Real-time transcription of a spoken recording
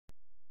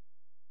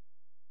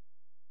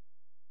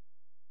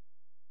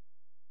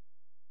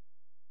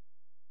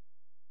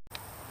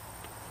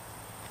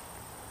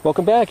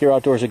Welcome back. You're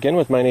outdoors again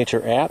with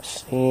MyNature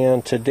apps,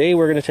 and today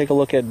we're going to take a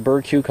look at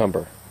bird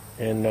cucumber.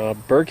 And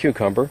bird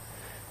cucumber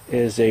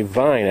is a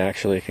vine,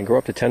 actually. It can grow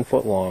up to 10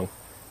 foot long.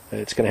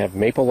 It's going to have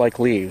maple-like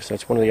leaves.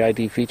 That's one of the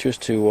ID features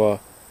to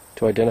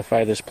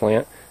identify this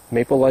plant.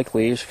 Maple-like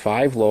leaves,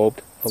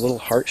 5-lobed, a little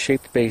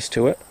heart-shaped base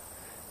to it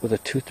with a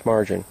toothed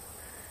margin.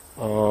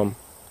 One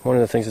of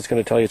the things it's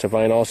going to tell you it's a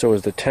vine also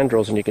is the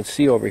tendrils, and you can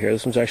see over here,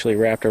 this one's actually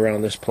wrapped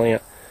around this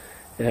plant.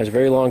 It has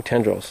very long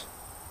tendrils.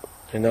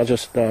 And they'll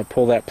just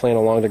pull that plant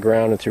along the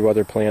ground and through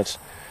other plants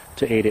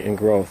to aid it in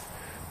growth.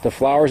 The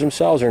flowers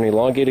themselves are in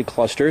elongated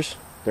clusters.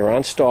 They're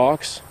on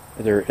stalks.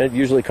 They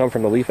usually come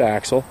from the leaf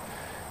axil.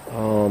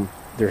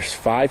 There's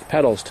 5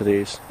 petals to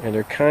these, and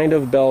they're kind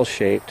of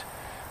bell-shaped,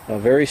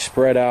 very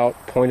spread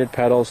out, pointed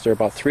petals. They're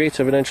about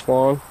 3/8 of an inch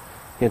long,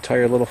 the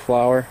entire little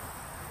flower,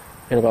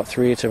 and about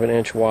 3/8 of an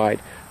inch wide.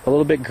 A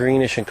little bit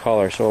greenish in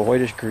color, so a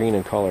whitish green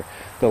in color.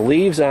 The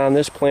leaves on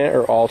this plant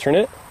are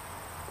alternate.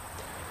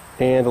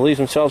 And the leaves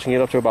themselves can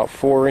get up to about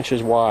 4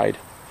 inches wide.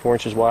 4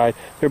 inches wide.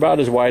 They're about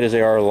as wide as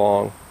they are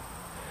long.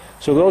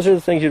 So those are the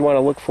things you'd want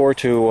to look for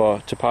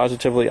to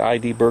positively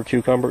ID bird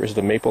cucumber, is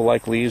the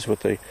maple-like leaves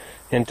with the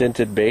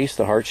indented base,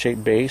 the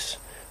heart-shaped base,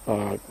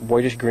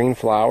 whitish green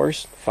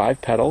flowers,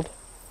 5-petaled,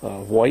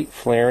 white,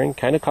 flaring,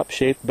 kind of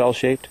cup-shaped,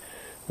 bell-shaped,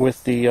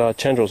 with the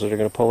tendrils that are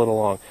going to pull it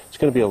along. It's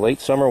going to be a late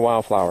summer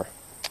wildflower.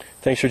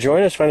 Thanks for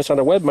joining us. Find us on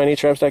the web,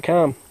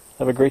 mynatureapps.com.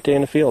 Have a great day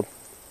in the field.